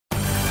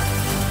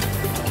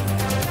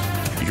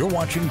You're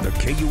watching the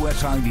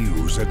KUSI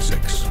News at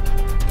 6.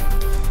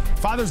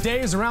 Father's Day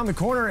is around the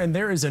corner, and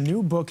there is a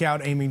new book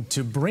out aiming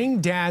to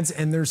bring dads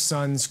and their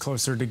sons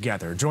closer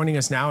together. Joining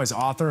us now is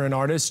author and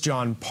artist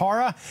John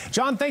Parra.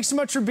 John, thanks so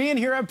much for being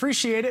here. I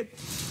appreciate it.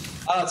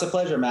 Oh, it's a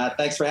pleasure, Matt.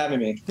 Thanks for having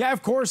me. Yeah,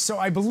 of course. So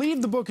I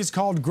believe the book is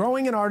called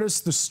Growing an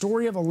Artist, the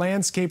Story of a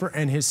Landscaper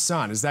and His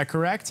Son. Is that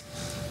correct?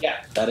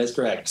 Yeah, that is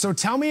correct. So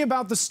tell me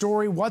about the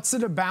story. What's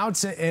it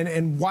about,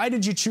 and why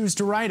did you choose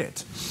to write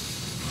it?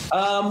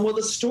 Well,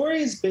 the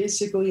story is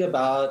basically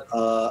about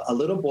a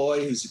little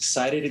boy who's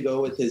excited to go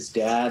with his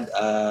dad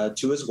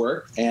to his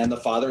work, and the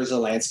father is a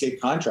landscape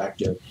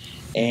contractor.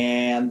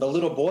 And the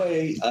little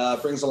boy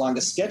brings along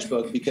a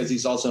sketchbook because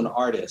he's also an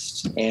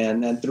artist.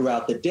 And then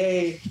throughout the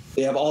day,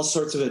 they have all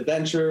sorts of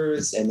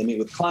adventures, and they meet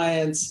with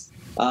clients,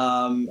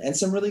 and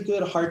some really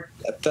good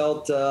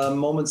heartfelt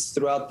moments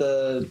throughout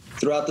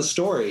the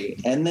story.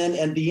 And then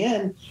at the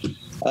end,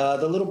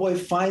 the little boy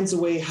finds a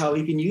way how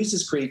he can use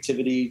his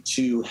creativity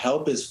to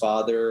help his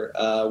father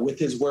with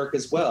his work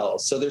as well.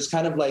 So there's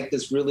kind of like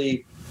this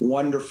really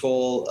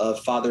wonderful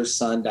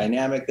father-son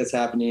dynamic that's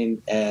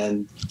happening,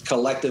 and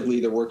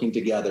collectively they're working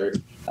together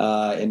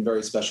in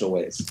very special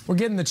ways. We're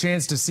getting the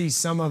chance to see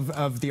some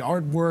of the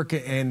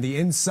artwork and the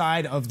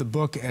inside of the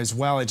book as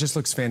well. It just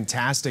looks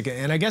fantastic.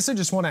 And I guess I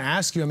just want to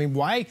ask you, I mean,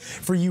 why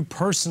for you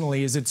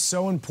personally is it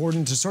so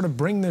important to sort of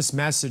bring this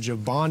message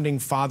of bonding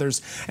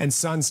fathers and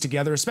sons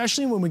together,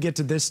 especially when we get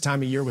to this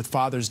time of year with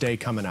Father's Day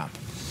coming up?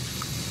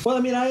 Well, I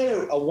mean, I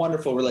had a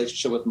wonderful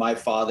relationship with my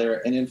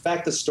father, and in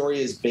fact, the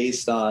story is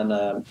based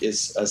on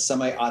is a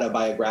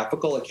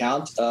semi-autobiographical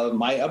account of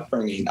my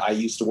upbringing. I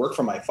used to work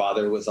for my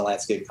father, who was a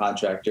landscape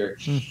contractor,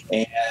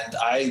 and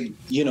I,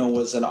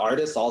 was an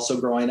artist also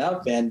growing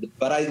up.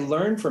 But I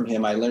learned from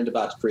him. I learned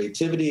about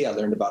creativity. I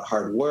learned about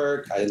hard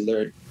work. I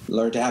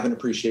learned to have an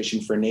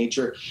appreciation for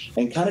nature,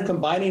 and kind of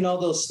combining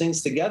all those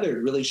things together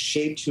really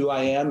shaped who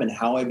I am and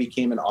how I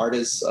became an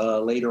artist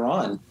later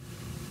on.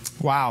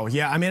 Wow.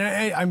 Yeah. I mean,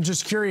 I'm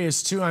just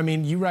curious, too. I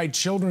mean, you write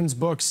children's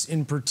books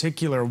in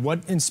particular.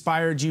 What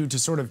inspired you to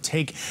sort of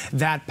take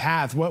that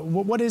path?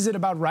 What is it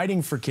about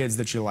writing for kids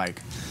that you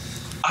like?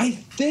 I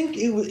think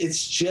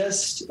it's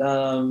just,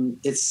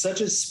 it's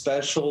such a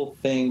special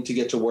thing to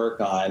get to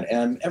work on.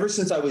 And ever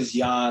since I was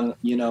young,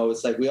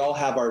 it's like we all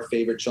have our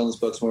favorite children's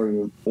books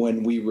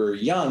when we were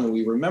young, and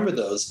we remember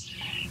those.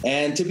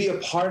 And to be a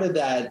part of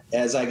that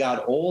as I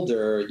got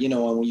older,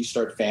 and when you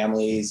start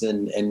families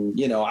and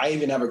I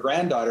even have a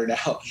granddaughter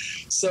now.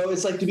 So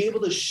it's like to be able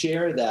to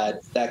share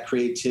that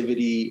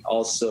creativity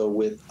also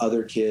with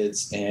other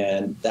kids,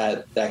 and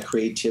that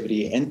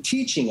creativity, and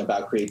teaching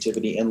about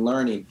creativity and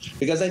learning,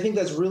 because I think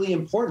that's really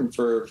important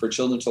for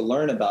children to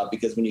learn about,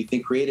 because when you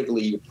think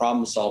creatively, you're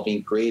problem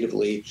solving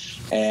creatively,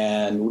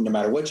 and no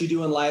matter what you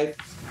do in life,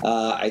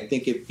 I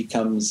think it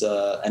becomes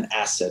an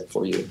asset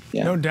for you.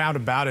 Yeah. No doubt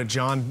about it,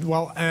 John.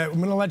 Well, I'm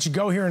going to let you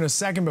go here in a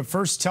second, but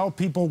first tell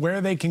people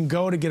where they can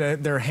go to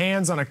get their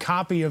hands on a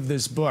copy of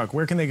this book.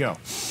 Where can they go?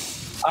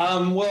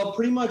 Well,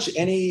 pretty much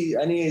any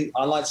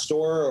online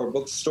store or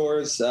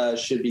bookstores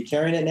should be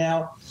carrying it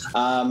now.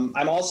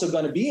 I'm also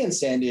going to be in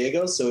San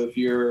Diego, so if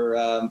you're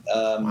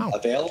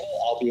available,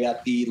 I'll be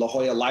at the La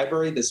Jolla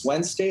Library this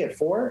Wednesday at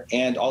 4,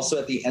 and also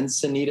at the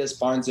Encinitas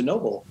Barnes &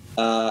 Noble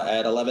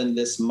at 11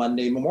 this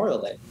Monday,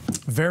 Memorial Day.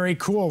 Very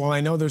cool. Well, I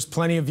know there's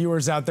plenty of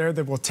viewers out there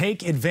that will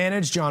take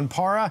advantage. John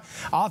Parra,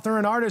 author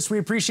and artist, we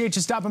appreciate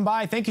you stopping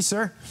by. Thank you,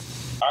 sir.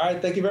 All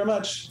right. Thank you very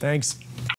much. Thanks.